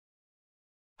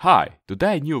Hi,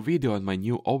 today a new video on my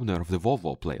new owner of the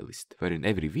Volvo playlist, where in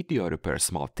every video I repair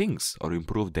small things or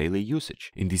improve daily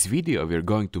usage. In this video we are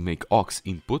going to make AUX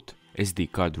input,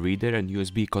 SD card reader and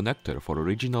USB connector for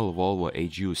original Volvo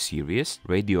HU-series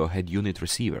radio head unit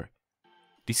receiver.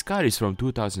 This car is from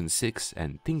 2006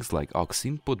 and things like AUX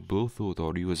input, Bluetooth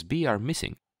or USB are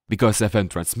missing. Because FM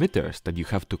transmitters that you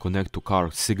have to connect to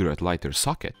car's cigarette lighter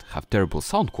socket have terrible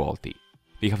sound quality.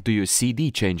 We have to use CD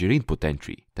changer input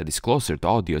entry that is closer to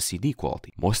audio CD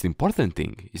quality. Most important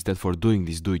thing is that for doing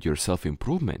this do-it-yourself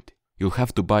improvement, you'll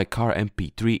have to buy Car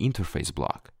MP3 interface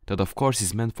block that of course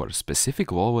is meant for a specific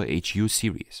Volvo HU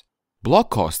series.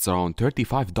 Block costs around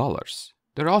 $35.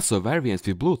 There are also variants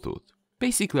with Bluetooth.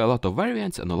 Basically a lot of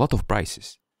variants and a lot of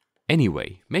prices.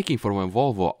 Anyway, making for my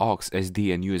Volvo AUX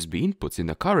SD and USB inputs in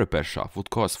a car repair shop would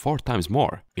cost 4 times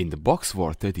more. In the box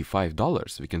for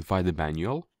 $35 we can find the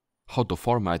manual, how to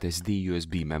format SD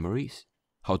USB memories,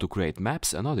 how to create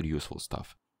maps and other useful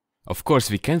stuff. Of course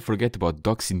we can't forget about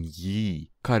doxing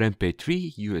Car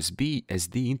MP3 USB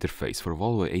SD interface for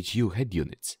Volvo HU head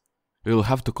units. We will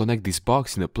have to connect this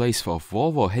box in a place of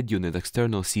Volvo head unit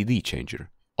external CD changer.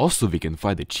 Also we can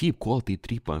find a cheap quality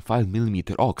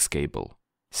 3.5mm AUX cable.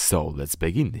 So let's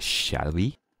begin, shall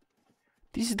we?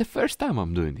 This is the first time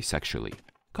I'm doing this actually.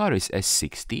 Car is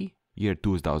S60, year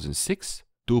 2006.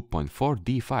 2.4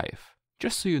 D5,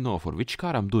 just so you know for which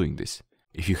car I'm doing this.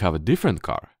 If you have a different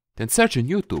car, then search on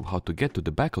YouTube how to get to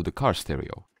the back of the car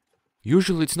stereo.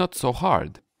 Usually it's not so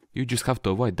hard, you just have to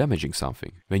avoid damaging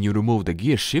something. When you remove the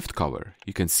gear shift cover,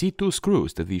 you can see 2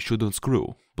 screws that we should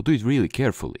unscrew, but do it really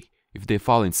carefully. If they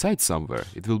fall inside somewhere,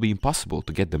 it will be impossible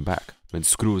to get them back. When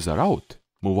screws are out,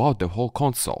 move out the whole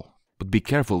console, but be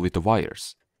careful with the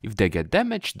wires. If they get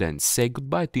damaged, then say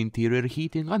goodbye to interior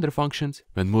heating and other functions.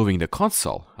 When moving the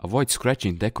console, avoid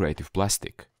scratching decorative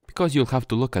plastic, because you'll have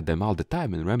to look at them all the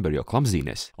time and remember your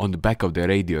clumsiness. On the back of the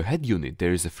radio head unit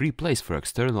there is a free place for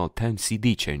external 10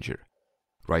 CD changer.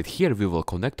 Right here we will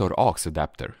connect our AUX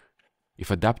adapter. If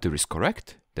adapter is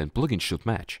correct, then plugin should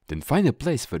match. Then find a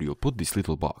place where you'll put this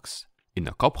little box. In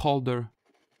a cup holder,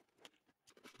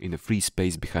 in a free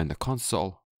space behind the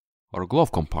console, or a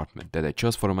glove compartment that I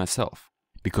chose for myself.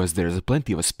 Because there is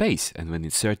plenty of space and when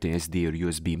inserting SD or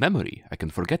USB memory, I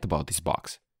can forget about this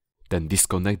box. Then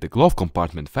disconnect the glove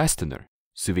compartment fastener,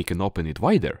 so we can open it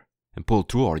wider and pull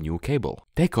through our new cable.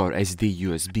 Take our SD,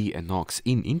 USB and AUX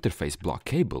in interface block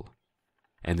cable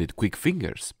and with quick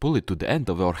fingers pull it to the end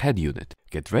of our head unit.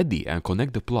 Get ready and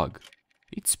connect the plug.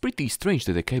 It's pretty strange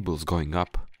that the cable is going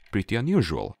up, pretty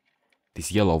unusual.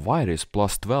 This yellow wire is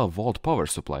plus 12 volt power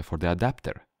supply for the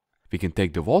adapter. We can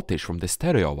take the voltage from the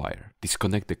stereo wire,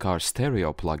 disconnect the car's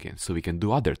stereo plug-in so we can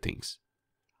do other things.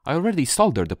 I already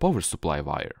soldered the power supply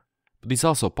wire, but it's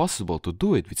also possible to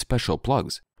do it with special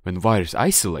plugs. When wire is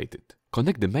isolated,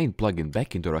 connect the main plug-in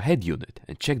back into our head unit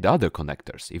and check the other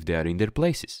connectors if they are in their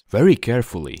places. Very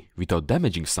carefully, without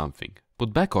damaging something,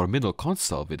 put back our middle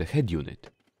console with the head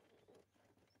unit.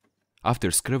 After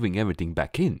screwing everything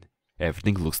back in,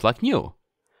 everything looks like new.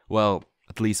 Well,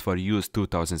 at least for a used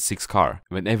 2006 car.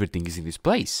 When everything is in its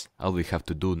place, all we have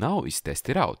to do now is test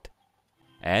it out.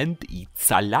 And it's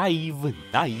alive!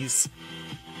 Nice!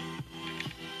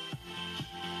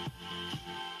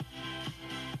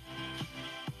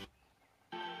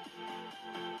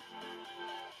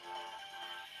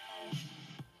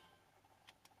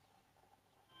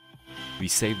 We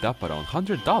saved up around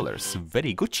 $100,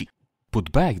 very Gucci!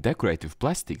 Put back decorative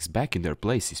plastics back in their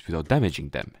places without damaging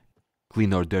them.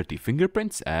 Clean our dirty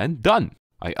fingerprints and done!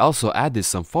 I also added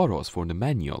some photos for the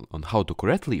manual on how to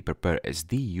correctly prepare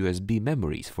SD USB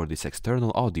memories for this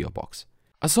external audio box.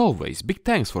 As always, big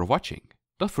thanks for watching.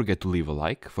 Don't forget to leave a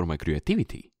like for my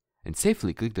creativity and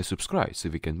safely click the subscribe so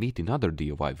we can meet in another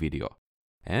DIY video.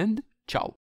 And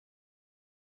ciao!